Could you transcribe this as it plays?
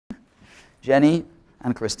Jenny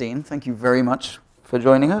and Christine, thank you very much for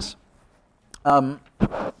joining us.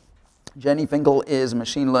 Jenny Finkel is a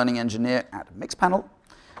machine learning engineer at Mixpanel,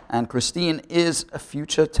 and Christine is a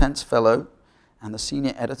future tense fellow and the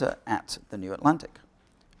senior editor at the New Atlantis,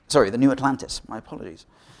 my apologies.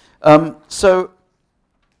 So,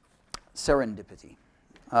 serendipity.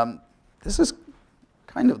 This is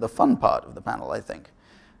kind of the fun part of the panel, I think,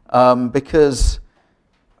 because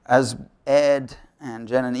as Ed and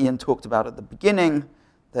Jen and Ian talked about at the beginning,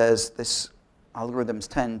 there's this, algorithms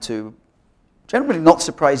tend to generally not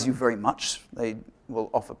surprise you very much. They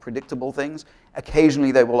will offer predictable things.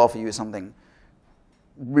 Occasionally they will offer you something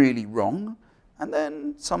really wrong, and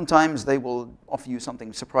then sometimes they will offer you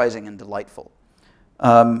something surprising and delightful.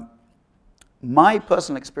 My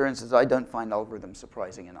personal experience is I don't find algorithms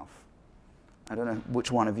surprising enough. I don't know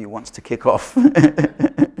which one of you wants to kick off.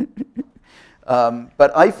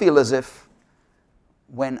 But I feel as if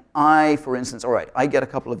when I, for instance, all right, I get a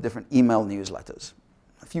couple of different email newsletters,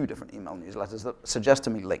 a few different email newsletters that suggest to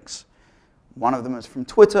me links. One of them is from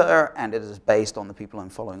Twitter, and it is based on the people I'm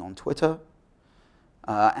following on Twitter.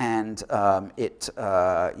 It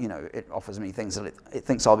offers me things that it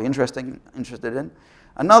thinks I'll be interested in.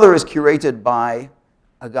 Another is curated by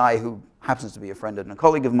a guy who happens to be a friend and a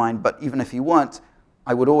colleague of mine, but even if he weren't,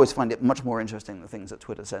 I would always find it much more interesting than the things that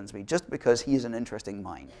Twitter sends me, just because he is an interesting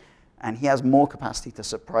mind. And he has more capacity to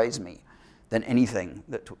surprise me than anything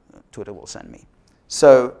that Twitter will send me.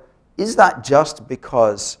 So is that just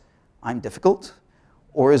because I'm difficult?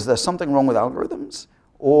 Or is there something wrong with algorithms?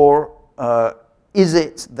 Or is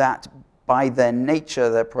it that by their nature,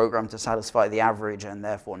 they're programmed to satisfy the average and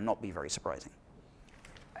therefore not be very surprising?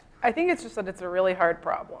 I think it's just that it's a really hard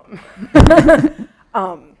problem.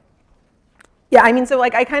 Yeah, I mean, so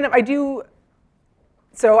like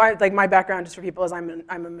my background, just for people, is I'm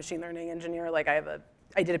a machine learning engineer. Like I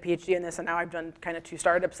did a PhD in this, and now I've done kind of 2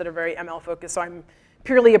 startups that are very ML focused. So I'm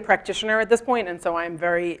purely a practitioner at this point, and so I'm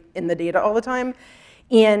very in the data all the time.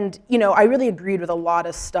 And I really agreed with a lot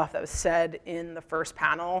of stuff that was said in the first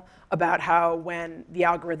panel about how when the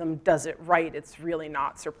algorithm does it right, it's really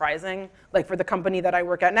not surprising. Like for the company that I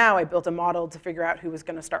work at now, I built a model to figure out who was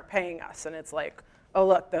going to start paying us, and it's like, oh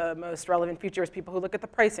look, the most relevant feature is people who look at the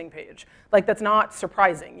pricing page. Like that's not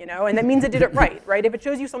surprising, and that means it did it right, right? If it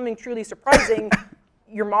shows you something truly surprising,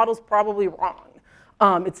 your model's probably wrong.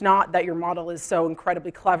 It's not that your model is so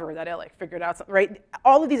incredibly clever that it like figured out something, right?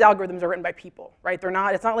 All of these algorithms are written by people, right?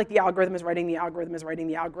 It's not like the algorithm is writing the algorithm is writing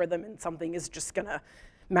the algorithm and something is just gonna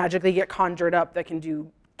magically get conjured up that can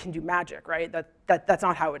do magic, right? That's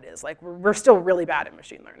not how it is. Like we're still really bad at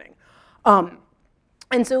machine learning.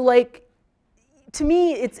 And so like, to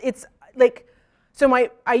me, it's like, so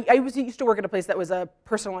I used to work at a place that was a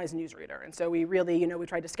personalized newsreader. And so we really, we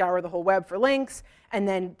tried to scour the whole web for links and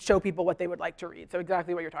then show people what they would like to read. So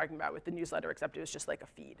exactly what you're talking about with the newsletter, except it was just like a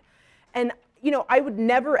feed. And I would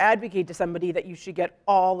never advocate to somebody that you should get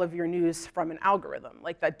all of your news from an algorithm.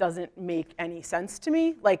 Like that doesn't make any sense to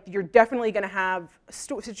me. Like you're definitely going to have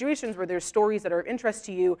situations where there's stories that are of interest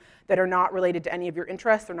to you that are not related to any of your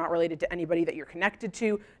interests. They're not related to anybody that you're connected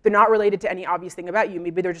to. They're not related to any obvious thing about you.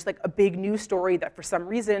 Maybe they're just like a big news story that for some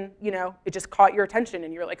reason, it just caught your attention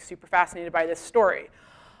and you're like super fascinated by this story.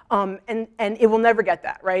 And it will never get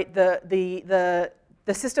that, right?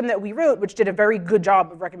 The system that we wrote, which did a very good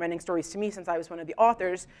job of recommending stories to me since I was one of the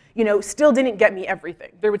authors, still didn't get me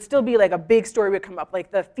everything. There would still be like a big story would come up,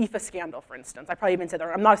 like the FIFA scandal, for instance. I probably even said that.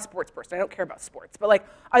 I'm not a sports person. I don't care about sports. But like,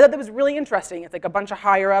 I thought that was really interesting. It's like a bunch of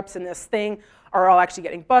higher ups in this thing are all actually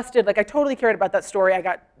getting busted. Like I totally cared about that story. I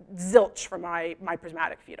got zilch from my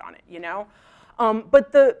Prismatic feed on it,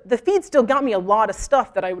 But the feed still got me a lot of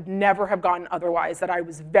stuff that I would never have gotten otherwise that I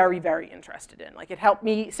was very, very interested in. Like it helped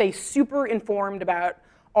me stay super informed about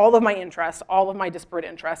all of my interests, all of my disparate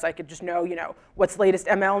interests. I could just know, what's the latest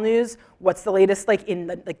ML news, what's the latest like in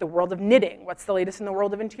the world of knitting, what's the latest in the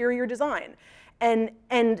world of interior design. And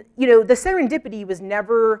the serendipity was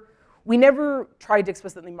we never tried to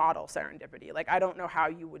explicitly model serendipity. Like I don't know how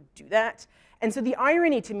you would do that. And so the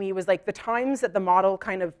irony to me was like the times that the model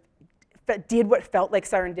kind of did what felt like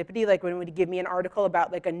serendipity, like when it would give me an article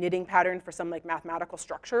about like a knitting pattern for some like mathematical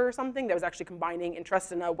structure or something that was actually combining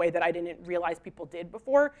interests in a way that I didn't realize people did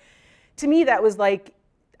before. To me, that was like,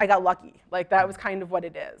 I got lucky. Like that was kind of what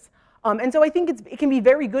it is. And so I think it can be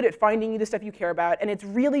very good at finding you the stuff you care about, and it's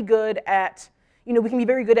really good at, we can be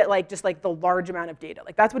very good at like just like the large amount of data.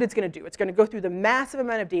 Like that's what it's going to do. It's going to go through the massive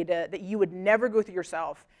amount of data that you would never go through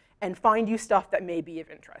yourself and find you stuff that may be of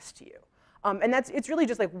interest to you. And it's really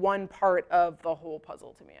just like one part of the whole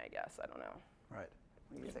puzzle to me, I guess. I don't know. Right.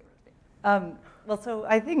 What do you think, Well, so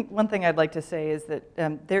I think one thing I'd like to say is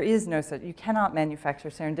that there is no such, you cannot manufacture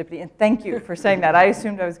serendipity, and thank you for saying that. I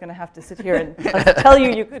assumed I was going to have to sit here and tell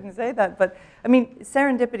you couldn't say that, but I mean,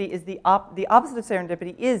 serendipity is the opposite of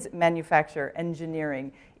serendipity is manufacture,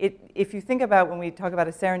 engineering. If you think about when we talk about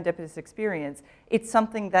a serendipitous experience, it's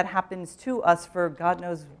something that happens to us for God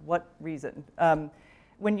knows what reason.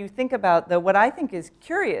 When you think about what I think is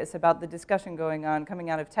curious about the discussion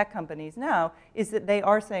coming out of tech companies now is that they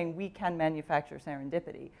are saying we can manufacture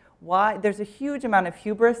serendipity. Why? There's a huge amount of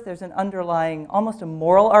hubris. There's an underlying, almost a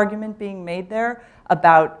moral argument being made there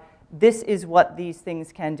about this is what these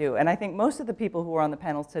things can do. And I think most of the people who are on the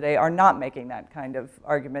panels today are not making that kind of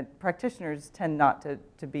argument. Practitioners tend not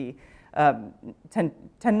to be tend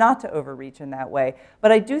not to overreach in that way.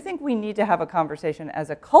 But I do think we need to have a conversation as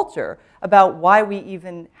a culture about why we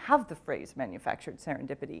even have the phrase manufactured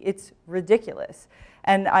serendipity. It's ridiculous.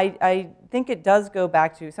 And I think it does go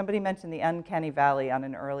back to, somebody mentioned the uncanny valley on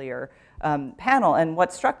an earlier panel, and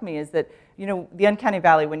what struck me is that, you know, the uncanny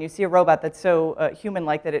valley, when you see a robot that's so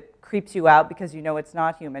human-like that it creeps you out because you know it's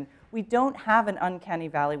not human, we don't have an uncanny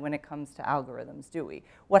valley when it comes to algorithms, do we?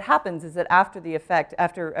 What happens is that after the effect,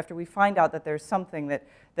 after we find out that there's something that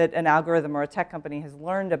an algorithm or a tech company has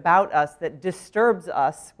learned about us that disturbs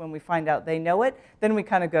us when we find out they know it, then we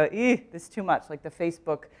kind of go, this is too much, like the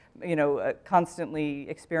Facebook, you know, constantly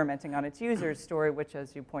experimenting on its users story, which,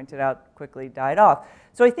 as you pointed out, quickly died off.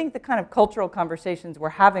 So I think the kind of cultural conversations we're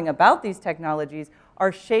having about these technologies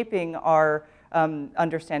are shaping our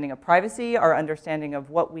understanding of privacy, our understanding of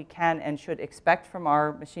what we can and should expect from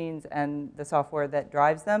our machines and the software that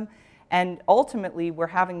drives them. And ultimately, we're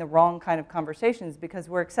having the wrong kind of conversations because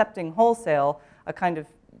we're accepting wholesale a kind of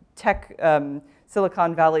tech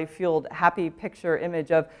Silicon Valley fueled happy picture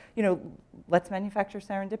image of, you know, let's manufacture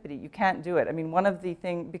serendipity. You can't do it. I mean, one of the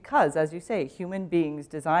things, because as you say, human beings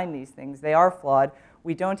design these things, they are flawed.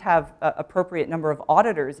 We don't have an appropriate number of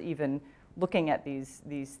auditors even looking at these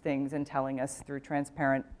things and telling us through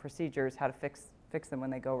transparent procedures how to fix them when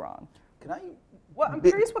they go wrong. Can I? Well, I'm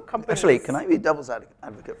curious what companies. Actually, can I be devil's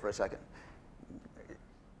advocate for a second?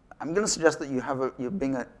 I'm going to suggest that you're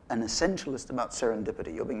being an essentialist about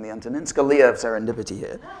serendipity. You're being the Antonin Scalia of serendipity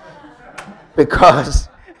here, because.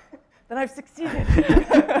 Then I've succeeded.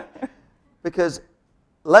 Because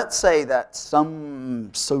let's say that some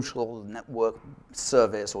social network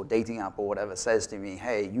service or dating app or whatever says to me,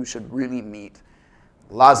 hey, you should really meet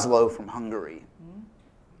Laszlo from Hungary.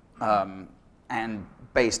 And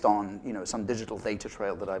based on, you know, some digital data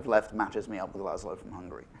trail that I've left matches me up with Laszlo from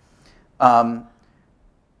Hungary.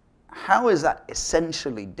 How is that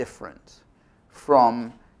essentially different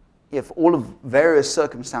from if all of various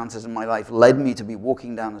circumstances in my life led me to be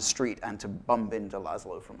walking down the street and to bump into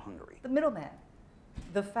Laszlo from Hungary? The middleman.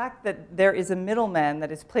 The fact that there is a middleman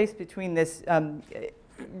that is placed between this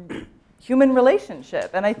human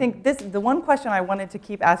relationship. And I think the one question I wanted to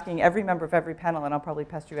keep asking every member of every panel, and I'll probably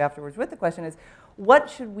pester you afterwards with the question, is what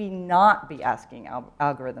should we not be asking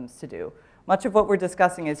algorithms to do? Much of what we're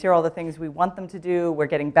discussing is here are all the things we want them to do. We're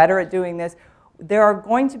getting better at doing this. There are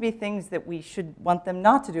going to be things that we should want them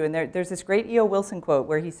not to do. And there's this great E.O. Wilson quote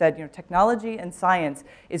where he said, you know, technology and science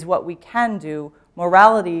is what we can do.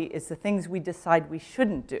 Morality is the things we decide we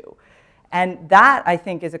shouldn't do. And that, I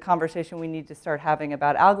think, is a conversation we need to start having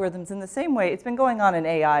about algorithms in the same way. It's been going on in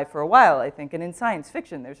AI for a while, I think, and in science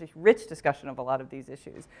fiction. There's a rich discussion of a lot of these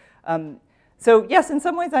issues. So yes, in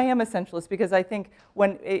some ways I am essentialist because I think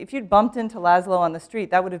if you'd bumped into Laszlo on the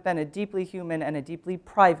street, that would have been a deeply human and a deeply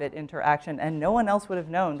private interaction, and no one else would have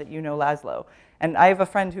known that you know Laszlo. And I have a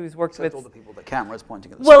friend who's worked with all the people the camera's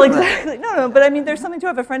pointing at the Well, screen. exactly. No, but I mean, there's something to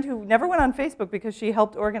have a friend who never went on Facebook because she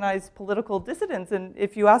helped organize political dissidents. And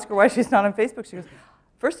if you ask her why she's not on Facebook, she goes,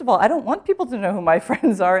 first of all, I don't want people to know who my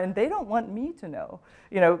friends are, and they don't want me to know.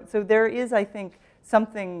 You know, so there is, I think,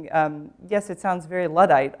 something. Yes, it sounds very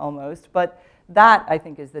Luddite almost, but that I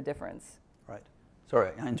think is the difference. Right.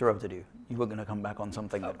 Sorry, I interrupted you. You were going to come back on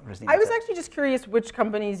something that Christina I was said. actually just curious which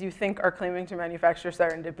companies you think are claiming to manufacture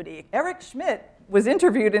serendipity. Eric Schmidt was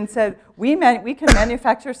interviewed and said, we can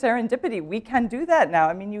manufacture serendipity. We can do that now.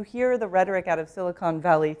 I mean, you hear the rhetoric out of Silicon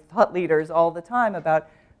Valley thought leaders all the time about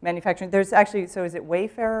manufacturing. There's actually, so is it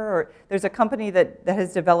Wayfarer? Or there's a company that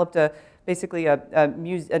has developed basically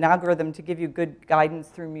an algorithm to give you good guidance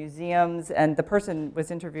through museums. And the person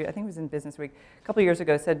was interviewed, I think it was in Business Week, a couple of years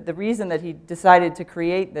ago, said the reason that he decided to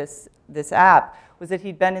create this app was that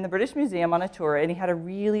he'd been in the British Museum on a tour and he had a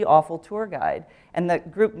really awful tour guide. And the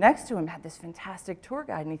group next to him had this fantastic tour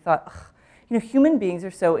guide. And he thought, ugh, you know, human beings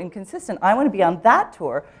are so inconsistent. I want to be on that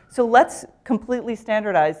tour. So let's completely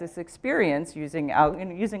standardize this experience using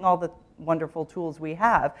all the wonderful tools we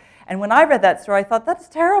have. And when I read that story, I thought, that's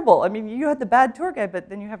terrible. I mean, you had the bad tour guide, but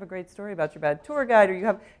then you have a great story about your bad tour guide,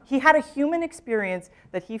 or he had a human experience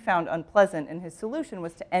that he found unpleasant, and his solution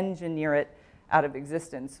was to engineer it out of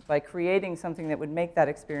existence by creating something that would make that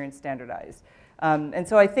experience standardized. And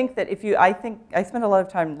so I think that I spend a lot of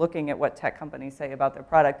time looking at what tech companies say about their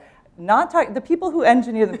product. The people who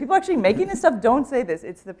engineer, the people actually making this stuff don't say this.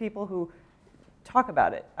 It's the people who talk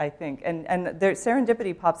about it, I think. And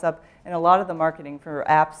serendipity pops up in a lot of the marketing for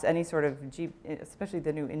apps, any sort of, especially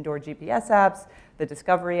the new indoor GPS apps, the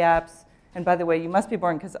discovery apps. And by the way, you must be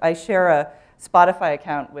born, because I share a Spotify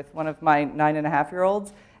account with one of my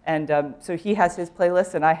 9.5-year-olds. And so he has his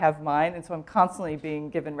playlist and I have mine. And so I'm constantly being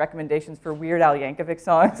given recommendations for Weird Al Yankovic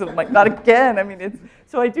songs. And I'm like, not again. I mean,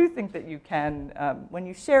 so I do think that you can, when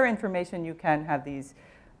you share information, you can have these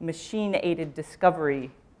machine-aided discovery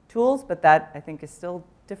tools, but that I think is still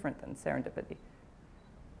different than serendipity.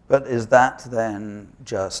 But is that then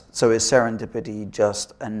so is serendipity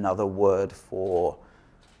just another word for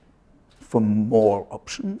more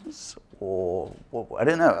options? Or I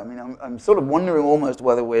don't know. I mean, I'm sort of wondering almost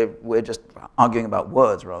whether we're just arguing about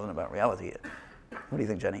words rather than about reality here. What do you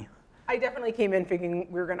think, Jenny? I definitely came in thinking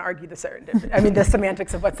we were going to argue the serendipity. I mean, the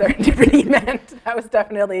semantics of what serendipity meant. That was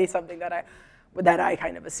definitely something that I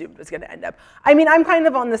kind of assumed was going to end up. I mean, I'm kind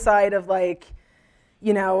of on the side of like,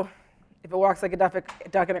 you know, if it walks like a duck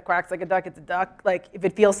and it quacks like a duck, it's a duck. Like, if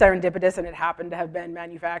it feels serendipitous and it happened to have been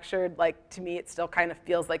manufactured, like, to me, it still kind of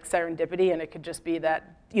feels like serendipity, and it could just be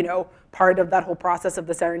that, you know, part of that whole process of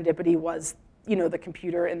the serendipity was, you know, the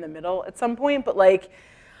computer in the middle at some point. But like,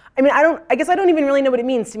 I mean, I guess I don't even really know what it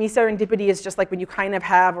means. To me, serendipity is just like when you kind of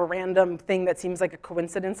have a random thing that seems like a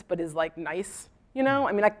coincidence, but is like nice. You know,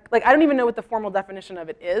 I mean, I don't even know what the formal definition of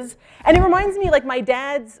it is. And it reminds me, like, my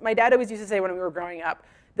dad always used to say when we were growing up,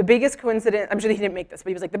 the biggest coincidence, I'm sure he didn't make this, but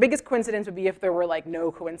he was like, the biggest coincidence would be if there were like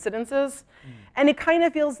no coincidences. And it kind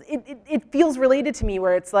of feels, it feels related to me,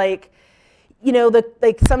 where it's like, you know,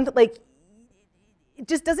 it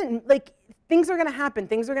just doesn't, like, things are gonna happen,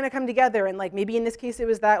 things are gonna come together, and like maybe in this case it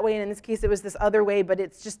was that way, and in this case it was this other way, but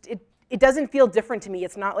it's just, it doesn't feel different to me.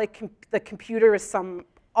 It's not like the computer is some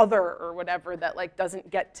other or whatever that like doesn't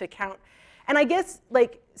get to count. And I guess,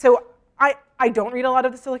 like, so I don't read a lot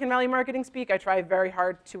of the Silicon Valley marketing speak. I try very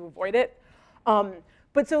hard to avoid it.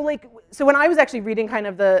 But so when I was actually reading kind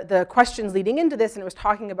of the questions leading into this, and it was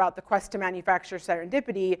talking about the quest to manufacture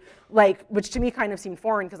serendipity, like, which to me kind of seemed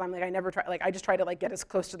foreign, because I'm like, I just try to like get as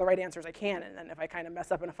close to the right answer as I can, and then if I kind of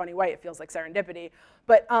mess up in a funny way, it feels like serendipity.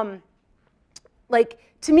 But like,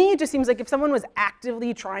 to me, it just seems like if someone was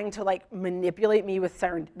actively trying to like manipulate me with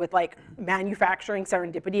like manufacturing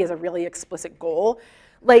serendipity as a really explicit goal,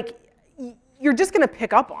 like, you're just gonna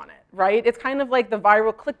pick up on it, right? It's kind of like the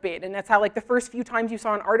viral clickbait, and that's how like the first few times you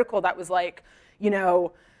saw an article that was like, you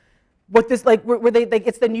know, what this like, where they like,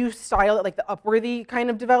 it's the new style that like the Upworthy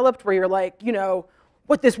kind of developed, where you're like, you know,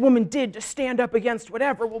 what this woman did to stand up against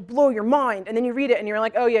whatever will blow your mind. And then you read it and you're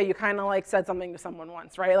like, oh yeah, you kind of like said something to someone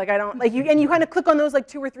once, right? Like, I don't, like, and you kind of click on those like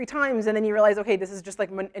 2 or 3 times, and then you realize, okay, this is just like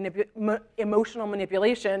emotional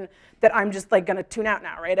manipulation that I'm just like gonna tune out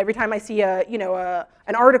now, right? Every time I see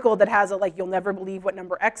an article that has a like, you'll never believe what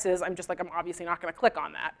number X is, I'm just like, I'm obviously not gonna click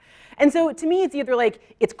on that. And so to me, it's either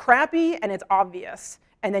like, it's crappy and it's obvious,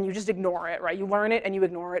 and then you just ignore it, right? You learn it and you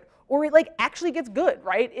ignore it, or it like actually gets good,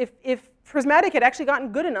 right? If Prismatic had actually gotten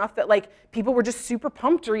good enough that like people were just super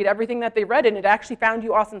pumped to read everything that they read and it actually found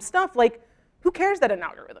you awesome stuff, like, who cares that an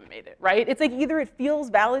algorithm made it, right? It's like either it feels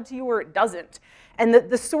valid to you or it doesn't. And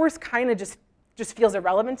the source kind of just feels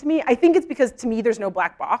irrelevant to me. I think it's because to me there's no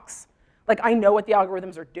black box. Like, I know what the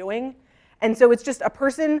algorithms are doing. And so it's just a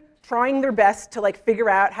person trying their best to like figure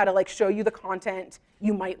out how to like show you the content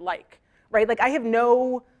you might like, right? Like, I have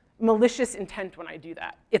no malicious intent when I do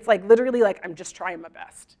that. It's like literally like I'm just trying my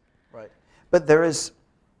best. Right. But there is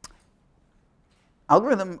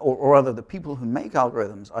algorithm, or rather the people who make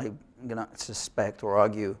algorithms, I'm going to suspect or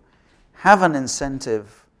argue, have an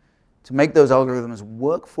incentive to make those algorithms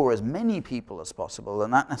work for as many people as possible,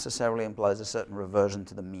 and that necessarily implies a certain reversion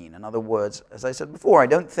to the mean. In other words, as I said before, I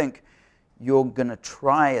don't think you're going to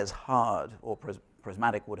try as hard, or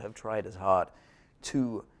Prismatic would have tried as hard,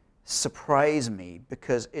 to surprise me,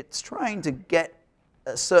 because it's trying to get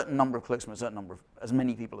a certain number of clicks from a certain number of, as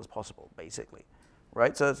many people as possible, basically,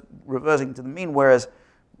 right? So it's reversing to the mean, whereas,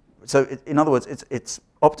 in other words, it's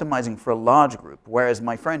optimizing for a large group, whereas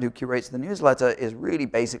my friend who curates the newsletter is really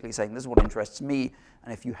basically saying, this is what interests me,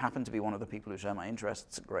 and if you happen to be one of the people who share my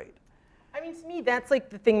interests, great. I mean, to me, that's like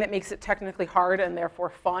the thing that makes it technically hard and therefore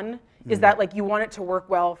fun, is that like you want it to work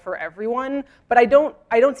well for everyone. But I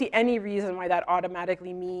don't see any reason why that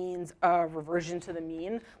automatically means a reversion to the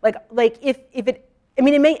mean. Like if it, I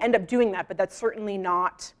mean, it may end up doing that, but that's certainly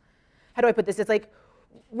not, how do I put this? It's like,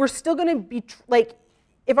 we're still gonna be, like,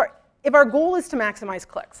 if our goal is to maximize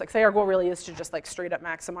clicks, like say our goal really is to just like straight up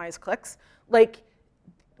maximize clicks, like,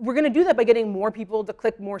 we're going to do that by getting more people to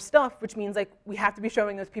click more stuff, which means like we have to be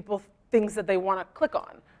showing those people things that they want to click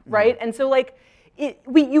on, right? And so like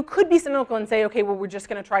you could be cynical and say, okay, well, we're just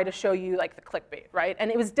going to try to show you like the clickbait, right? And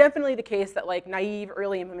it was definitely the case that like naive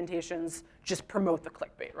early implementations just promote the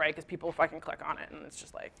clickbait, right? Because people fucking click on it, and it's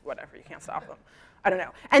just like whatever, you can't stop them. I don't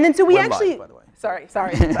know. And then so we actually, live, by the way. Sorry,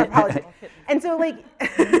 apologies. And so like,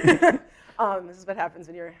 this is what happens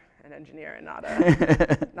when you're an engineer and not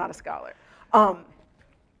a scholar.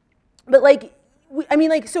 But like,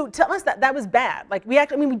 so to us that was bad. Like we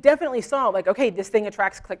definitely saw like, okay, this thing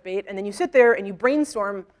attracts clickbait, and then you sit there and you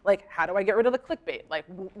brainstorm like, how do I get rid of the clickbait? Like,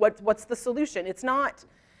 what's the solution? It's not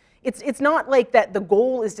like that the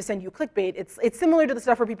goal is to send you clickbait. It's similar to the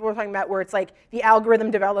stuff where people were talking about where it's like the algorithm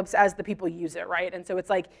develops as the people use it, right? And so it's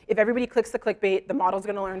like if everybody clicks the clickbait, the model's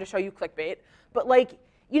going to learn to show you clickbait. But like,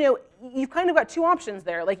 you know, you've kind of got two options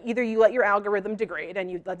there. Like either you let your algorithm degrade and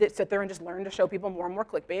you let it sit there and just learn to show people more and more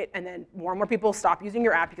clickbait, and then more and more people stop using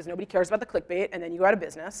your app because nobody cares about the clickbait, and then you go out of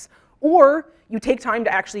business. Or you take time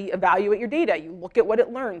to actually evaluate your data. You look at what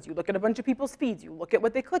it learns. You look at a bunch of people's feeds. You look at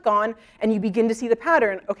what they click on, and you begin to see the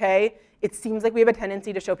pattern. Okay, it seems like we have a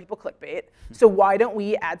tendency to show people clickbait. So why don't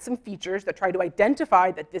we add some features that try to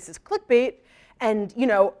identify that this is clickbait, and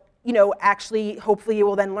actually, hopefully you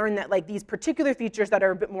will then learn that like these particular features that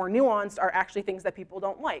are a bit more nuanced are actually things that people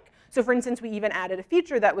don't like. So for instance, we even added a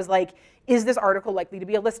feature that was like, is this article likely to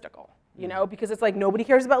be a listicle? You know, because it's like nobody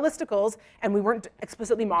cares about listicles, and we weren't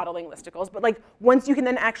explicitly modeling listicles. But like once you can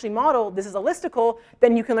then actually model this is a listicle,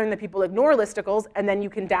 then you can learn that people ignore listicles, and then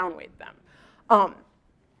you can downweight them.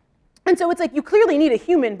 And so it's like you clearly need a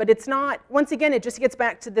human, but it's not, once again, it just gets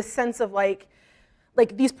back to this sense of like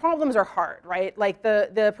these problems are hard, right? Like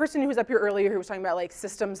the person who was up here earlier who was talking about like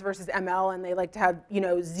systems versus ML, and they like to have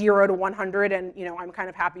 0 to 100, and I'm kind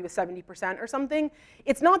of happy with 70% or something.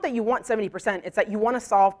 It's not that you want 70%, it's that you want to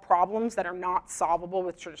solve problems that are not solvable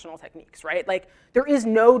with traditional techniques, right? Like there is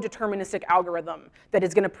no deterministic algorithm that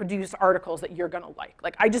is going to produce articles that you're going to like.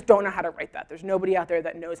 Like I just don't know how to write that. There's nobody out there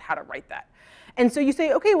that knows how to write that. And so you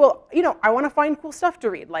say, okay, well, I want to find cool stuff to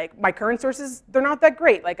read. Like my current sources, they're not that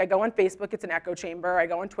great. Like I go on Facebook, it's an echo chamber. I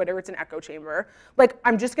go on Twitter, it's an echo chamber. Like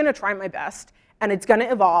I'm just going to try my best, and it's going to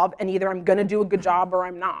evolve, and either I'm going to do a good job or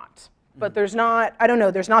I'm not. But there's not, I don't know,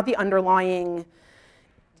 there's not the underlying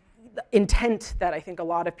intent that I think a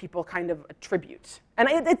lot of people kind of attribute. And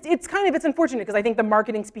it's unfortunate because I think the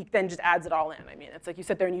marketing speak then just adds it all in. I mean, it's like you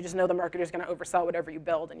sit there and you just know the marketer's going to oversell whatever you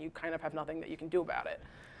build, and you kind of have nothing that you can do about it.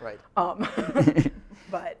 Right.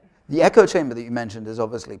 But the echo chamber that you mentioned is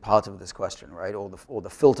obviously part of this question, right? Or the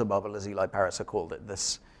filter bubble, as Eli Pariser called it.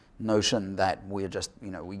 This notion that we're just,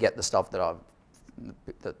 we get the stuff that our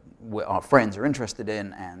friends are interested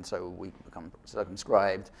in, and so we become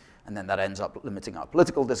circumscribed, and then that ends up limiting our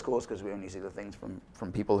political discourse because we only see the things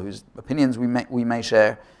from people whose opinions we may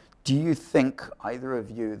share. Do you think, either of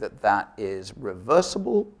you, that is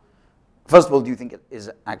reversible? First of all, do you think it is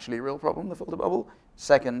actually a real problem, the filter bubble?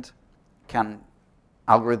 Second, can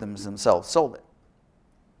algorithms themselves solve it?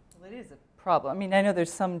 Well, it is a problem. I mean, I know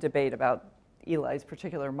there's some debate about Eli's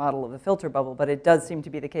particular model of the filter bubble, but it does seem to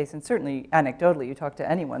be the case, and certainly anecdotally, you talk to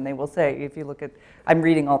anyone, they will say, if you look at, I'm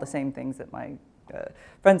reading all the same things that my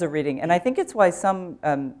friends are reading, and I think it's why some,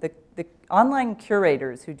 the online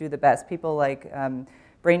curators who do the best, people like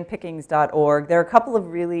brainpickings.org, there are a couple of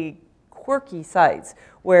really quirky sites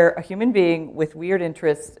where a human being with weird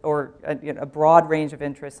interests or a broad range of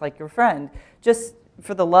interests like your friend, just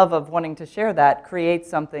for the love of wanting to share that, creates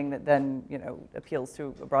something that then appeals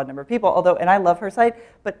to a broad number of people. Although, and I love her site,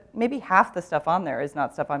 but maybe half the stuff on there is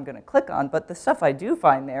not stuff I'm going to click on, but the stuff I do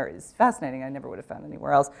find there is fascinating. I never would have found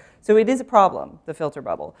anywhere else. So it is a problem, the filter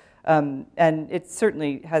bubble. And it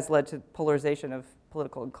certainly has led to polarization of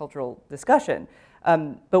political and cultural discussion.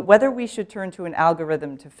 But whether we should turn to an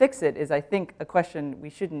algorithm to fix it is, I think, a question we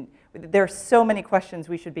shouldn't. There are so many questions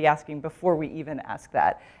we should be asking before we even ask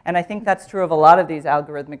that. And I think that's true of a lot of these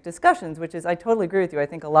algorithmic discussions, which is, I totally agree with you. I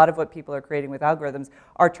think a lot of what people are creating with algorithms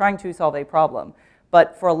are trying to solve a problem.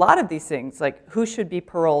 But for a lot of these things, like who should be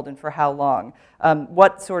paroled and for how long,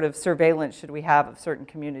 what sort of surveillance should we have of certain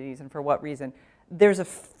communities and for what reason, there's a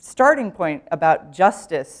starting point about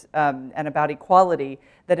justice and about equality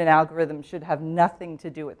that an algorithm should have nothing to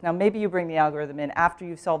do with. Now, maybe you bring the algorithm in after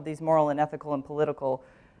you've solved these moral and ethical and political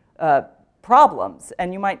problems,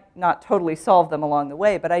 and you might not totally solve them along the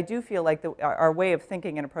way, but I do feel like our way of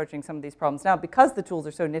thinking and approaching some of these problems now, because the tools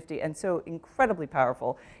are so nifty and so incredibly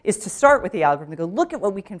powerful, is to start with the algorithm, to go, look at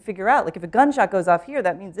what we can figure out. Like if a gunshot goes off here,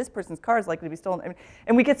 that means this person's car is likely to be stolen. I mean,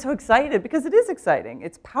 and we get so excited because it is exciting.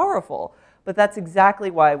 It's powerful. But that's exactly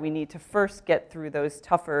why we need to first get through those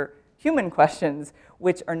tougher human questions,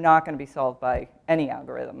 which are not going to be solved by any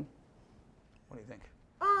algorithm. What do you think?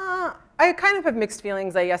 I kind of have mixed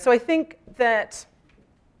feelings, I guess. So I think that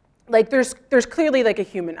like there's clearly like a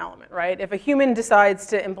human element, right? If a human decides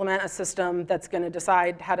to implement a system that's going to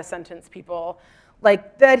decide how to sentence people,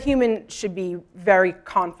 like that human should be very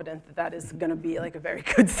confident that that is going to be like a very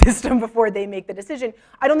good system before they make the decision.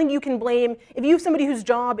 I don't think you can blame, if you have somebody whose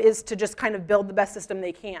job is to just kind of build the best system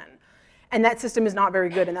they can, and that system is not very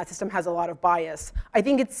good, and that system has a lot of bias, I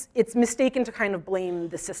think it's mistaken to kind of blame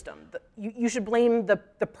the system. You should blame the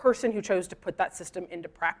person who chose to put that system into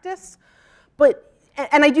practice.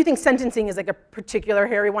 And I do think sentencing is like a particular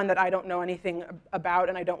hairy one that I don't know anything about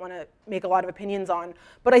and I don't want to make a lot of opinions on.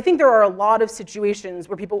 But I think there are a lot of situations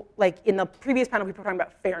where people, like in the previous panel, people were talking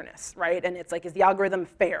about fairness, right? And it's like, is the algorithm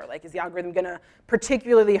fair? Like, is the algorithm going to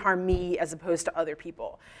particularly harm me as opposed to other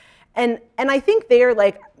people? And I think they're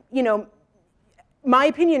like, you know, my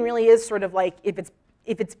opinion really is sort of like if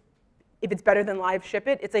it's better than live, ship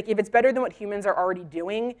it. It's like if it's better than what humans are already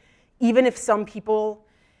doing, even if some people,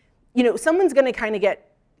 you know, someone's going to kind of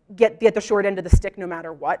get the short end of the stick no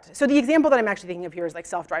matter what. So the example that I'm actually thinking of here is like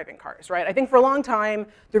self-driving cars, right? I think for a long time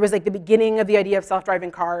there was like the beginning of the idea of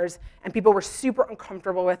self-driving cars, and people were super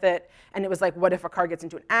uncomfortable with it. And it was like, what if a car gets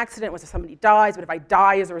into an accident? What if somebody dies? What if I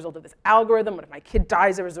die as a result of this algorithm? What if my kid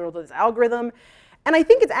dies as a result of this algorithm? And I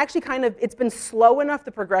think it's actually kind of, it's been slow enough,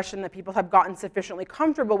 the progression, that people have gotten sufficiently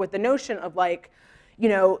comfortable with the notion of like, you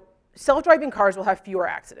know, self-driving cars will have fewer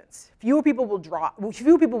accidents. Fewer people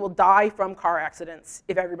will die from car accidents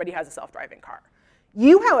if everybody has a self-driving car.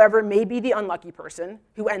 You, however, may be the unlucky person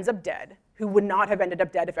who ends up dead, who would not have ended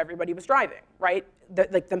up dead if everybody was driving, right?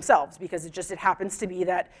 Like themselves, because it happens to be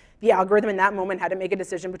that the algorithm in that moment had to make a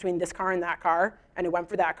decision between this car and that car, and it went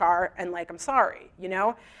for that car, and like, I'm sorry, you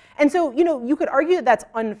know? And so, you know, you could argue that that's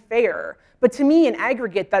unfair, but to me, in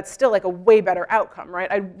aggregate, that's still like a way better outcome,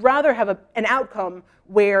 right? I'd rather have an outcome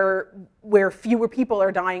where fewer people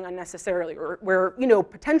are dying unnecessarily, or where, you know,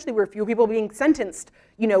 potentially where fewer people are being sentenced,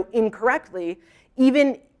 you know, incorrectly,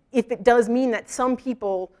 even if it does mean that some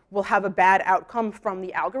people will have a bad outcome from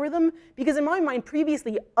the algorithm, because in my mind,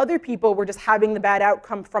 previously, other people were just having the bad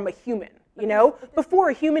outcome from a human, you know? Before,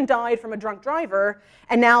 a human died from a drunk driver,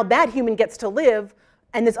 and now that human gets to live,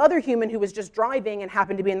 and this other human who was just driving and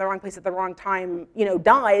happened to be in the wrong place at the wrong time, you know,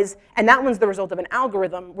 dies, and that one's the result of an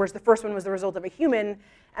algorithm, whereas the first one was the result of a human.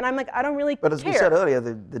 And I'm like, I don't really care. But as we said earlier,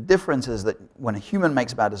 the difference is that when a human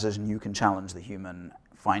makes a bad decision, you can challenge the human,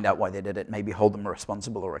 find out why they did it, maybe hold them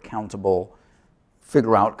responsible or accountable,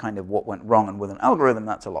 figure out kind of what went wrong. And with an algorithm,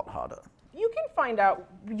 that's a lot harder. You can find out,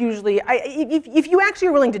 usually, if you actually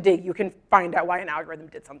are willing to dig, you can find out why an algorithm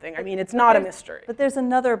did something. I mean, it's not a mystery. But there's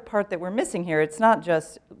another part that we're missing here. It's not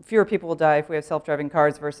just fewer people will die if we have self-driving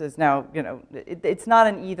cars versus now, you know, it's not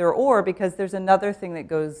an either or, because there's another thing that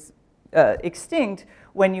goes extinct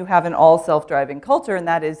when you have an all self-driving culture, and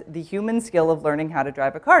that is the human skill of learning how to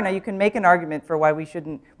drive a car. Now, you can make an argument for why we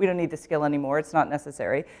don't need the skill anymore. It's not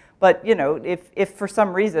necessary. But, you know, if for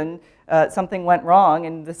some reason something went wrong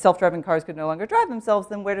and the self-driving cars could no longer drive themselves,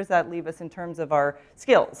 then where does that leave us in terms of our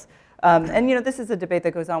skills? And you know, this is a debate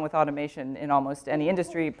that goes on with automation in almost any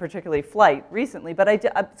industry, particularly flight recently. But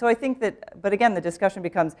so I think that, but again, the discussion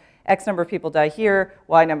becomes X number of people die here,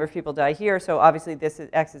 Y number of people die here. So obviously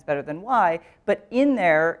X is better than Y. But in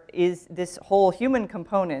there is this whole human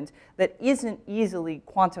component that isn't easily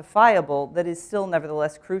quantifiable, that is still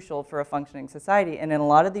nevertheless crucial for a functioning society. And in a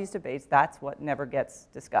lot of these debates, that's what never gets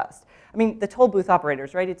discussed. I mean, the toll booth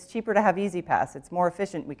operators, right? It's cheaper to have Easy Pass. It's more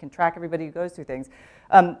efficient. We can track everybody who goes through things.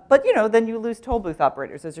 But you know, then you lose toll booth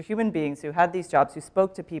operators. Those are human beings who had these jobs, who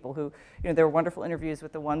spoke to people, who, you know, there were wonderful interviews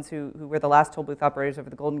with the ones who were the last toll booth operators over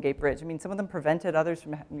the Golden Gate Bridge. I mean, some of them prevented others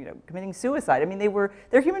from, you know, committing suicide. I mean,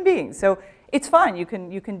 they're human beings. So it's fine. You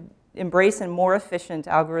can embrace a more efficient,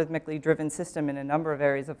 algorithmically driven system in a number of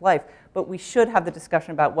areas of life. But we should have the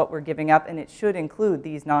discussion about what we're giving up, and it should include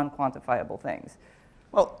these non-quantifiable things.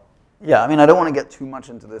 Well, yeah, I mean, I don't want to get too much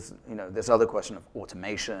into this, you know, this other question of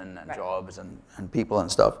automation and jobs and people and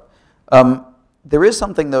stuff. There is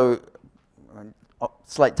something, though, a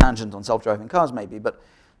slight tangent on self-driving cars maybe, but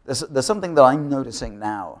there's something that I'm noticing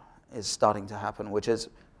now is starting to happen, which is,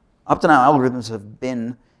 up to now, algorithms have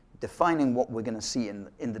been defining what we're going to see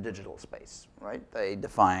in the digital space, right? They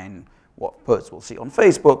define what posts we'll see on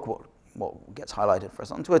Facebook, what gets highlighted for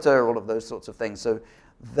us on Twitter, all of those sorts of things. So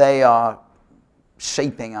they are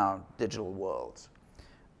shaping our digital worlds.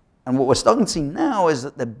 And what we're starting to see now is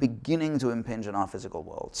that they're beginning to impinge on our physical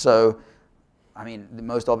world. So, I mean, the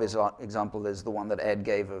most obvious example is the one that Ed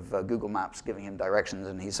gave of Google Maps giving him directions,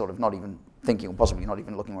 and he's sort of not even thinking, or possibly not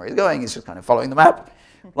even looking where he's going. He's just kind of following the map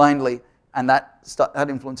blindly, and that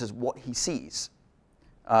influences what he sees.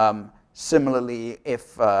 Similarly,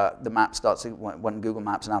 if the map starts, when Google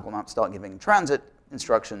Maps and Apple Maps start giving transit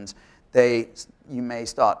instructions, you may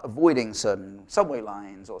start avoiding certain subway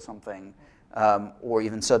lines or something, or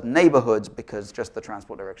even certain neighborhoods because just the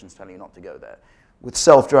transport directions tell you not to go there. With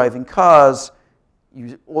self-driving cars,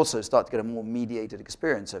 you also start to get a more mediated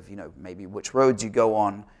experience of, maybe which roads you go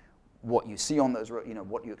on, what you see on those roads,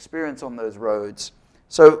 what you experience on those roads.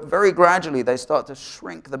 So very gradually, they start to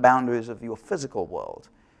shrink the boundaries of your physical world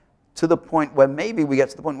to the point where maybe we get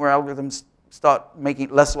to the point where algorithms start making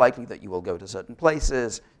it less likely that you will go to certain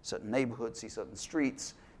places, certain neighborhoods, see certain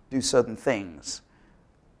streets, do certain things.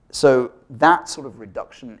 So that sort of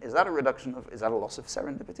reduction, is that a loss of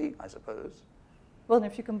serendipity, I suppose? Well, and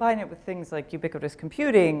if you combine it with things like ubiquitous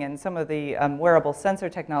computing and some of the wearable sensor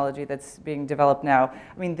technology that's being developed now,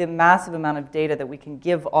 I mean, the massive amount of data that we can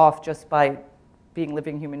give off just by being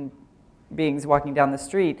living human beings walking down the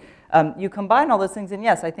street, you combine all those things, and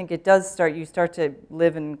yes, I think it does you start to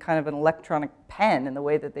live in kind of an electronic pen in the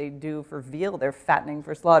way that they do for veal. They're fattening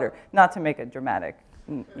for slaughter, not to make it dramatic.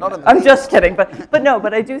 I'm just kidding, but no,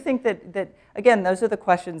 but I do think that, again, those are the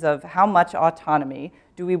questions of how much autonomy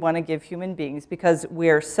do we want to give human beings, because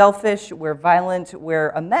we're selfish, we're violent, we're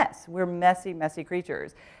a mess. We're messy, messy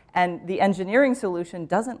creatures. And the engineering solution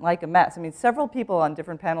doesn't like a mess. I mean, several people on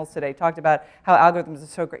different panels today talked about how algorithms are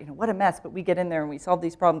so great. What a mess, but we get in there and we solve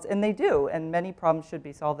these problems, and they do, and many problems should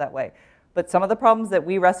be solved that way. But some of the problems that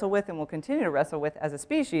we wrestle with and will continue to wrestle with as a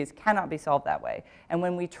species cannot be solved that way. And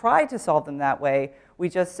when we try to solve them that way, we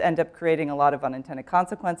just end up creating a lot of unintended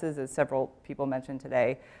consequences, as several people mentioned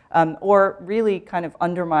today, or really kind of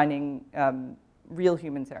undermining real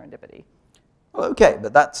human serendipity. Well, okay,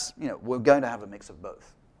 but that's, we're going to have a mix of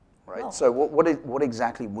both, right? Well, so what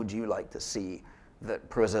exactly would you like to see that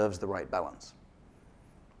preserves the right balance?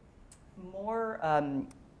 More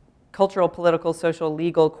cultural, political, social,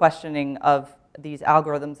 legal questioning of these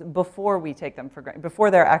algorithms before we take them for granted, before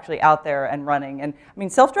they're actually out there and running. And I mean,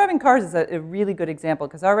 self-driving cars is a really good example,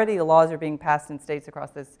 because already the laws are being passed in states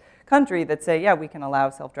across this country that say, yeah, we can allow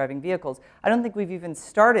self-driving vehicles. I don't think we've even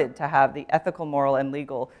started to have the ethical, moral, and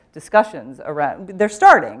legal discussions around. They're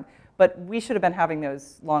starting, but we should have been having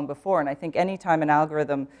those long before. And I think anytime an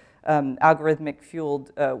algorithmic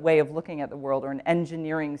fueled way of looking at the world or an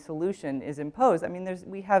engineering solution is imposed, I mean,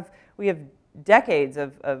 we have decades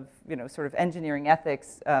of sort of engineering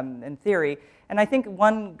ethics and theory. And I think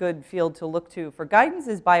one good field to look to for guidance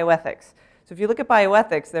is bioethics. So if you look at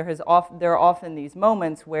bioethics, there are often these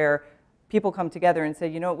moments where people come together and say,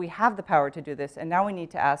 we have the power to do this, and now we need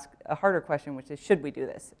to ask a harder question, which is, should we do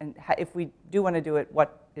this? And if we do want to do it,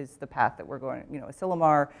 what is the path that we're going?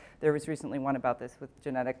 Asilomar, there was recently one about this with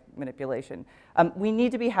genetic manipulation. We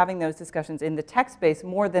need to be having those discussions in the tech space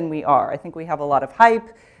more than we are. I think we have a lot of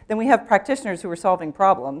hype. Then we have practitioners who are solving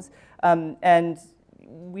problems, and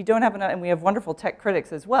we don't have enough, and we have wonderful tech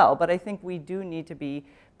critics as well, but I think we do need to be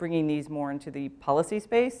bringing these more into the policy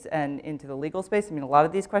space and into the legal space. I mean, a lot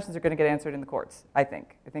of these questions are going to get answered in the courts, I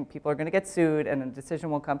think. I think people are going to get sued and a decision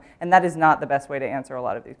will come, and that is not the best way to answer a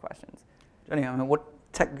lot of these questions. Jenny, I mean, what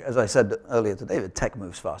tech, as I said earlier to David, tech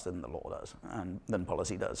moves faster than the law does and than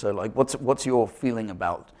policy does. So like, what's your feeling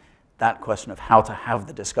about that question of how to have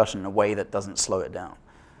the discussion in a way that doesn't slow it down?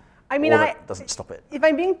 I mean, doesn't stop it. If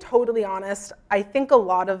I'm being totally honest, I think a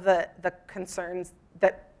lot of the concerns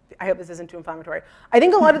that, I hope this isn't too inflammatory, I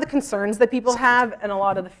think a lot of the concerns that people have and a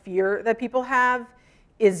lot of the fear that people have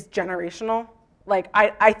is generational. Like,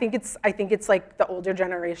 I think it's like the older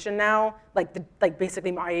generation now, like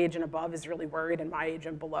basically my age and above is really worried, and my age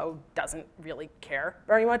and below doesn't really care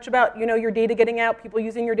very much about your data getting out, people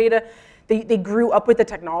using your data. They grew up with the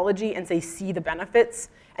technology and they see the benefits.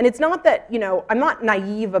 And it's not that, I'm not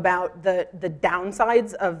naive about the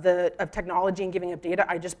downsides of technology and giving up data.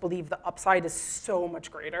 I just believe the upside is so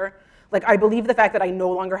much greater. Like, I believe the fact that I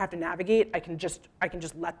no longer have to navigate, I can just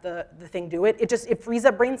let the thing do it. It frees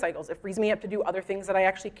up brain cycles. It frees me up to do other things that I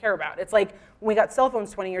actually care about. It's like when we got cell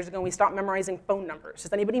phones 20 years ago and we stopped memorizing phone numbers.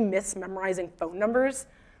 Does anybody miss memorizing phone numbers?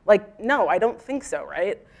 Like, no, I don't think so,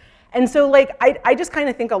 right? And so like, I just kind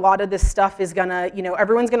of think a lot of this stuff is gonna,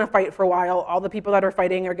 everyone's gonna fight for a while. All the people that are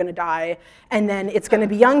fighting are gonna die. And then it's gonna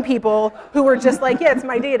be young people who are just like, yeah, it's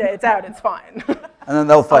my data, it's out, it's fine. And then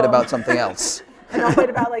they'll fight about something else. And they'll fight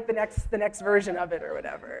about like the next version of it or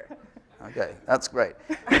whatever. Okay, that's great.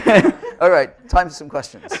 All right, time for some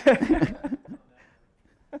questions.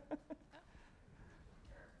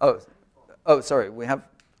 Oh, sorry, we have,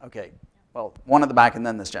 okay. Well, one at the back and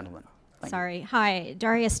then this gentleman. Sorry. Hi,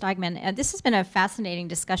 Daria Steigman. This has been a fascinating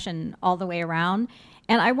discussion all the way around.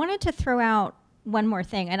 And I wanted to throw out one more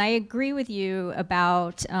thing. And I agree with you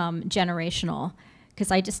about generational,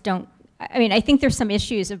 because I just don't, I think there's some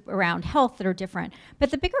issues around health that are different.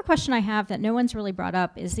 But the bigger question I have that no one's really brought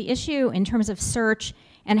up is the issue in terms of search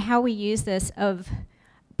and how we use this of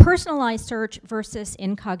personalized search versus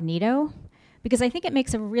incognito. Because I think it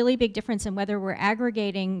makes a really big difference in whether we're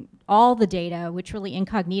aggregating all the data, which really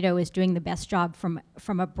incognito is doing the best job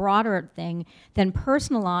from a broader thing, than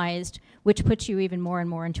personalized, which puts you even more and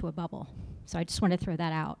more into a bubble. So I just want to throw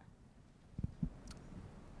that out.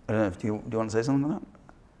 I don't know, do you want to say something on that?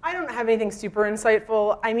 I don't have anything super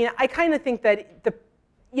insightful. I mean, I kind of think that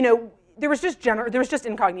there was just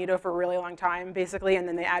incognito for a really long time, basically, and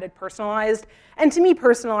then they added personalized. And to me,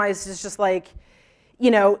 personalized is just like,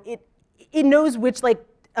 it knows which like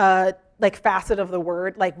facet of the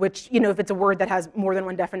word, like which, if it's a word that has more than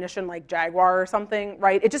one definition, like jaguar or something,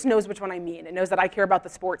 right? It just knows which one I mean. It knows that I care about the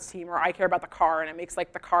sports team or I care about the car, and it makes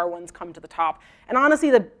like the car ones come to the top. And honestly,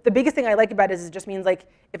 the biggest thing I like about it is it just means like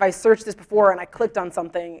if I searched this before and I clicked on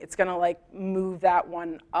something, it's gonna like move that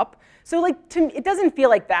one up. So like to me, it doesn't feel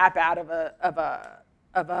like that bad of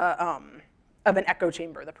an echo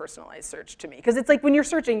chamber, the personalized search to me, because it's like when you're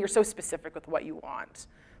searching, you're so specific with what you want.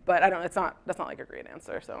 But I don't. That's not like a great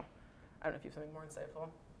answer. So I don't know if you have something more insightful.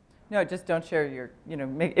 No, just don't share your.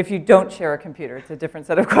 If you don't share a computer, it's a different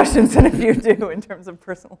set of questions than if you do in terms of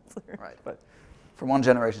personal search. Right. But from one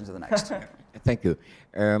generation to the next. Thank you.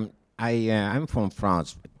 I'm from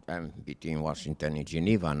France. I'm between Washington and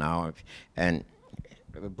Geneva now, and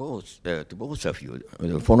to both of you,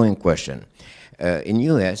 the following question: in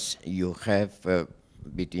U.S., you have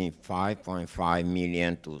between 5.5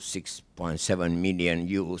 million to 6.7 million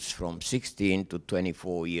youths from 16 to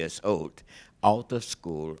 24 years old, out of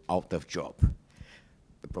school, out of job.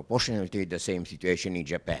 Proportionally, the same situation in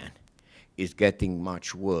Japan is getting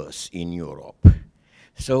much worse in Europe.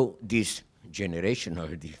 So this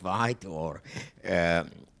generational divide, or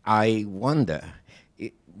I wonder,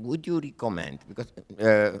 would you recommend, because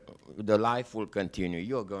the life will continue,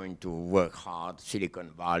 you're going to work hard, Silicon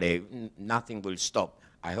Valley, nothing will stop,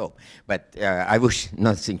 I hope. But I wish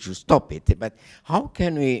nothing should stop it. But how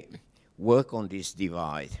can we work on this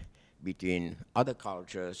divide between other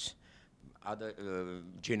cultures, other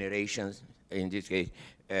generations, in this case,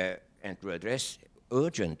 and to address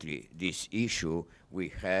urgently this issue we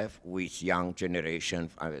have with young generation,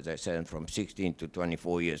 as I said, from 16 to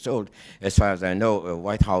 24 years old. As far as I know, the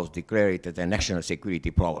White House declared it as a national security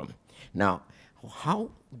problem. Now,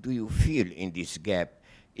 how do you feel in this gap?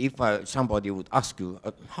 If somebody would ask you,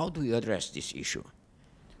 how do you address this issue?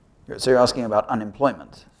 So you're asking about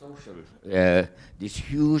unemployment? Social, this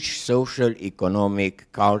huge social, economic,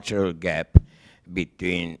 cultural gap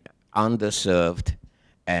between underserved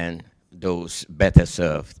and those better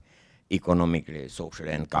served economically,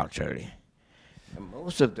 socially, and culturally. And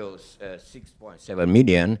most of those 6.7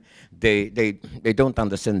 million, they don't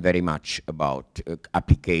understand very much about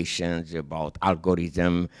applications, about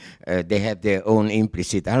algorithm. They have their own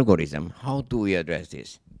implicit algorithm. How do we address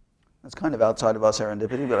this? That's kind of outside of our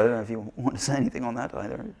serendipity, but I don't know if you want to say anything on that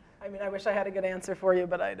either. I mean, I wish I had a good answer for you,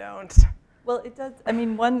 but I don't. Well, it does. I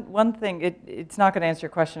mean, one thing, it's not going to answer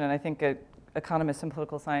your question, and I think economists and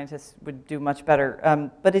political scientists would do much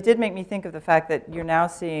better. But it did make me think of the fact that you're now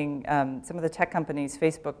seeing some of the tech companies,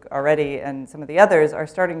 Facebook already, and some of the others are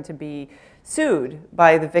starting to be sued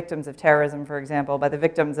by the victims of terrorism, for example, by the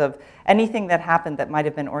victims of anything that happened that might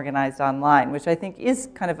have been organized online, which I think is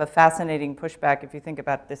kind of a fascinating pushback if you think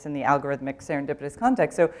about this in the algorithmic serendipitous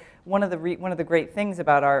context. So one of the great things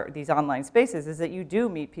about these online spaces is that you do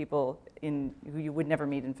meet people who you would never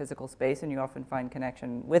meet in physical space, and you often find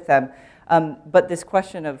connection with them. But this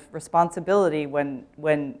question of responsibility when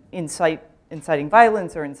inciting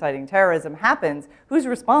violence or inciting terrorism happens, who's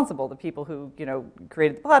responsible? The people who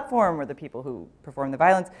created the platform or the people who perform the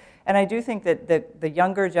violence? And I do think that the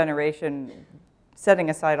younger generation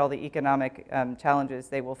setting aside all the economic challenges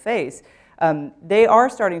they will face, they are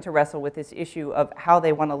starting to wrestle with this issue of how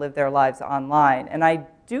they want to live their lives online. And I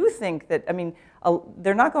do think that, I mean,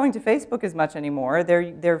 they're not going to Facebook as much anymore.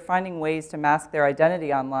 They're finding ways to mask their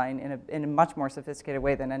identity online in a much more sophisticated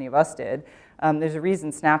way than any of us did. There's a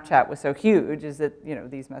reason Snapchat was so huge, is that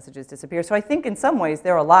these messages disappear. So I think in some ways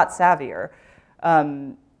they're a lot savvier.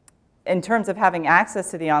 In terms of having access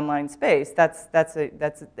to the online space, that's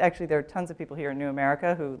actually, there are tons of people here in New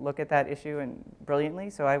America who look at that issue and brilliantly.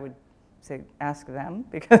 So I would say ask them,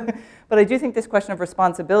 but I do think this question of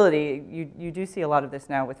responsibility, you do see a lot of this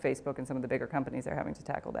now with Facebook and some of the bigger companies are having to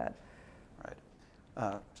tackle that.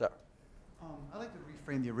 Right. Sarah. I'd like to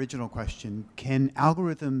reframe the original question. Can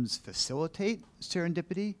algorithms facilitate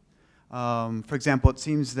serendipity? For example, it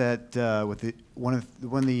seems that with one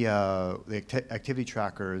of the activity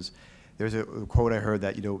trackers, there's a quote I heard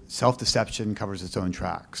that self-deception covers its own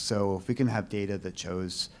tracks. So if we can have data that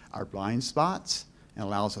shows our blind spots and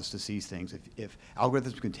allows us to see things, if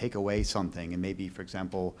algorithms can take away something, and maybe, for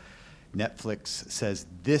example, Netflix says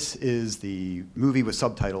this is the movie with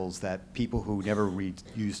subtitles that people who never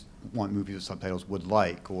want movies with subtitles would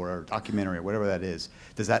like, or a documentary, or whatever that is,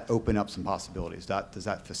 does that open up some possibilities? Does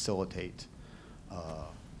that facilitate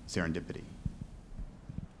serendipity?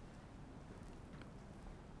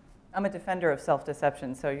 I'm a defender of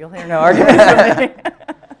self-deception, so you'll hear no arguments from me.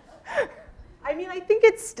 I mean, I think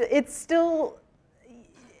it's still,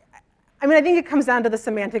 I mean, I think it comes down to the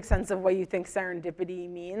semantic sense of what you think serendipity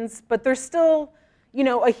means, but there's still,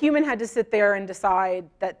 a human had to sit there and decide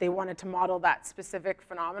that they wanted to model that specific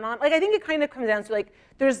phenomenon. Like, I think it kind of comes down to, like,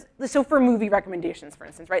 so for movie recommendations, for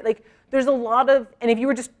instance, right? Like, there's a lot of, and if you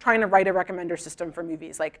were just trying to write a recommender system for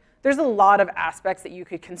movies, like, there's a lot of aspects that you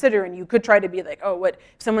could consider, and you could try to be like, oh, if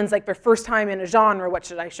someone's like their first time in a genre, what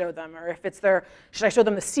should I show them? Or if it's should I show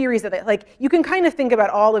them the series that they, like, you can kind of think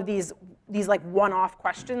about all of these like one-off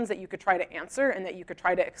questions that you could try to answer and that you could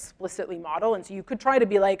try to explicitly model. And so you could try to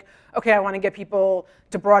be like, okay, I want to get people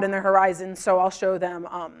to broaden their horizons, so I'll show them,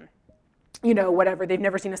 whatever, they've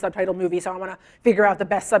never seen a subtitled movie, so I want to figure out the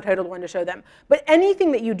best subtitled one to show them. But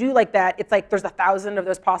anything that you do like that, it's like there's 1,000 of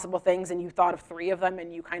those possible things and you thought of 3 of them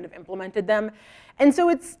and you kind of implemented them. And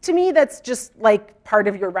so to me, that's just like part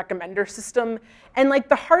of your recommender system. And like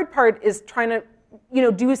the hard part is trying to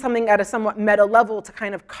do something at a somewhat meta level to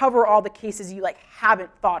kind of cover all the cases you like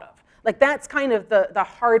haven't thought of. Like that's kind of the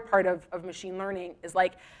hard part of machine learning, is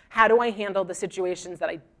like, how do I handle the situations that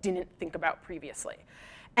I didn't think about previously?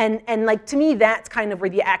 And like, to me, that's kind of where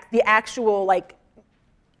the actual like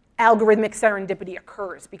algorithmic serendipity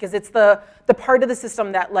occurs, because it's the part of the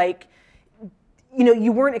system that like,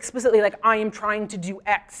 you weren't explicitly like, I am trying to do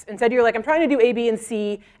X. Instead, you're like, I'm trying to do A, B, and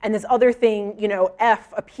C, and this other thing, F,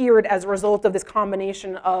 appeared as a result of this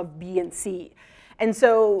combination of B and C. And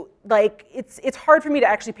so, like, it's hard for me to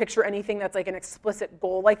actually picture anything that's like an explicit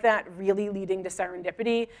goal like that really leading to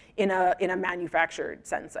serendipity in a manufactured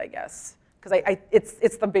sense, I guess, because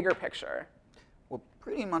it's the bigger picture. We're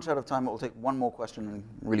pretty much out of time, but we'll take one more question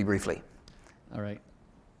really briefly. All right.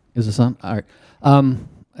 Is this on? All right.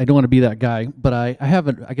 I don't want to be that guy, but I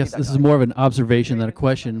haven't, I guess this is more of an observation than a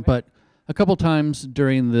question, but a couple times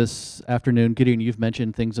during this afternoon, Gideon, you've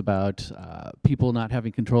mentioned things about people not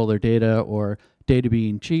having control of their data, or data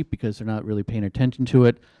being cheap because they're not really paying attention to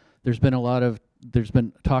it. There's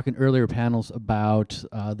been talk in earlier panels about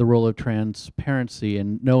the role of transparency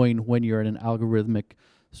and knowing when you're in an algorithmic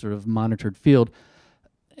sort of monitored field.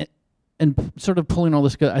 And sort of pulling all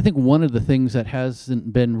this together, I think one of the things that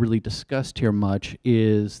hasn't been really discussed here much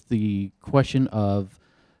is the question of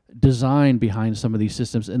design behind some of these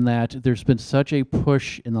systems, in that there's been such a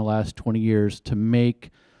push in the last 20 years to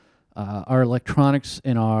make our electronics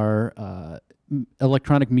and our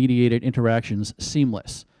electronic mediated interactions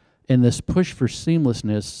seamless. And this push for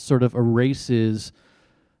seamlessness sort of erases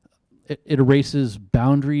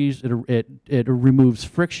boundaries, it removes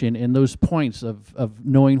friction, and those points of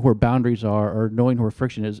knowing where boundaries are or knowing where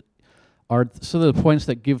friction is are sort of the points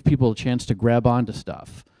that give people a chance to grab onto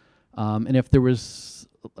stuff. And if there was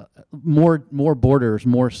more borders,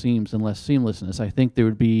 more seams, and less seamlessness, I think there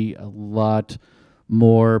would be a lot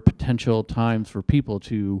more potential times for people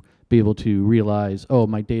to be able to realize, oh,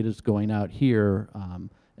 my data's going out here,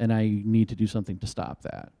 and I need to do something to stop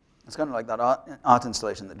that. It's kind of like that art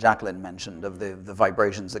installation that Jacqueline mentioned of the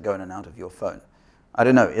vibrations that go in and out of your phone. I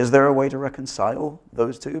don't know, is there a way to reconcile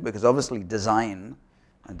those two? Because obviously designers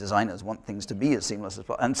want things to be as seamless as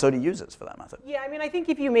possible, and so do users for that matter. Yeah, I mean, I think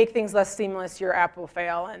if you make things less seamless, your app will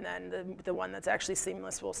fail, and then the one that's actually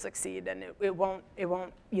seamless will succeed, and it won't,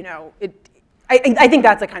 I think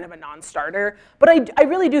that's a kind of a non-starter. But I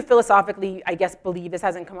really do philosophically, I guess, believe, this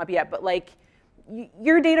hasn't come up yet, but like,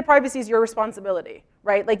 your data privacy is your responsibility,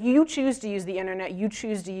 right? Like, you choose to use the internet, you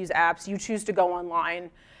choose to use apps, you choose to go online,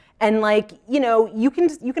 and like, you know, you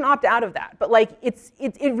can opt out of that. But like,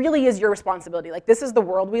 it really is your responsibility. Like, this is the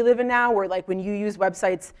world we live in now, where like, when you use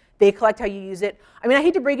websites, they collect how you use it. I mean, I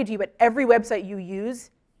hate to break it to you, but every website you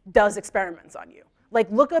use does experiments on you. Like,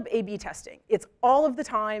 look up A/B testing. It's all of the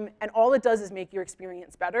time, and all it does is make your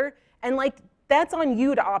experience better. And like, that's on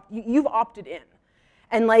you to opt. You've opted in.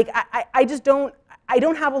 And like, I just don't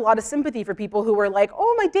have a lot of sympathy for people who are like,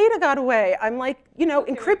 oh, my data got away. I'm like, you know,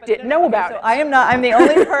 encrypt it, know about it. I'm the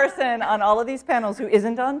only person on all of these panels who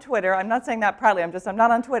isn't on Twitter. I'm not saying that proudly, I'm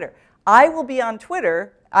not on Twitter. I will be on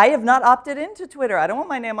Twitter. I have not opted into Twitter. I don't want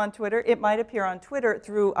my name on Twitter. It might appear on Twitter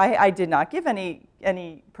through, I did not give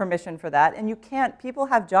any permission for that. And you can't, people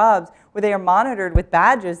have jobs where they are monitored with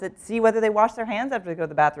badges that see whether they wash their hands after they go to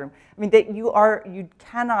the bathroom. I mean, you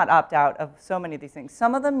cannot opt out of so many of these things.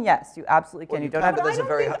 Some of them, yes, you absolutely can. Well, you don't have to. there's a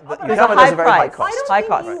very high price. High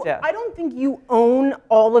cost. Yeah. I don't think you own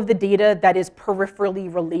all of the data that is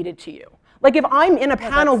peripherally related to you. Like, if I'm in a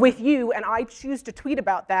panel with you and I choose to tweet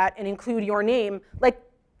about that and include your name, like,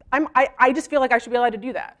 I just feel like I should be allowed to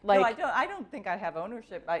do that. Like, no, I don't think I have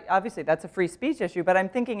ownership. Obviously, that's a free speech issue, but I'm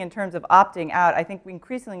thinking in terms of opting out. I think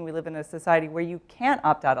increasingly we live in a society where you can't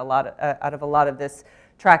opt out out of a lot of this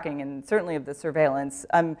tracking and certainly of the surveillance.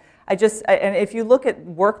 And if you look at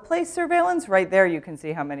workplace surveillance, right there you can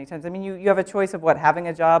see how many times. I mean, you have a choice of having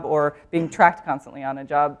a job or being tracked constantly on a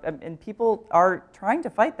job, and people are trying to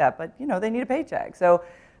fight that, but you know, they need a paycheck. So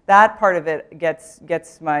that part of it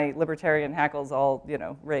gets my libertarian hackles all, you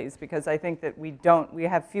know, raised, because I think that we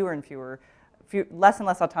have less and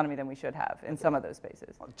less autonomy than we should have in some of those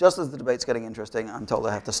spaces. Just as the debate's getting interesting, I'm told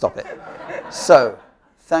I have to stop it. So,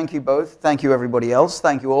 thank you both. Thank you everybody else.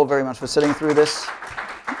 Thank you all very much for sitting through this.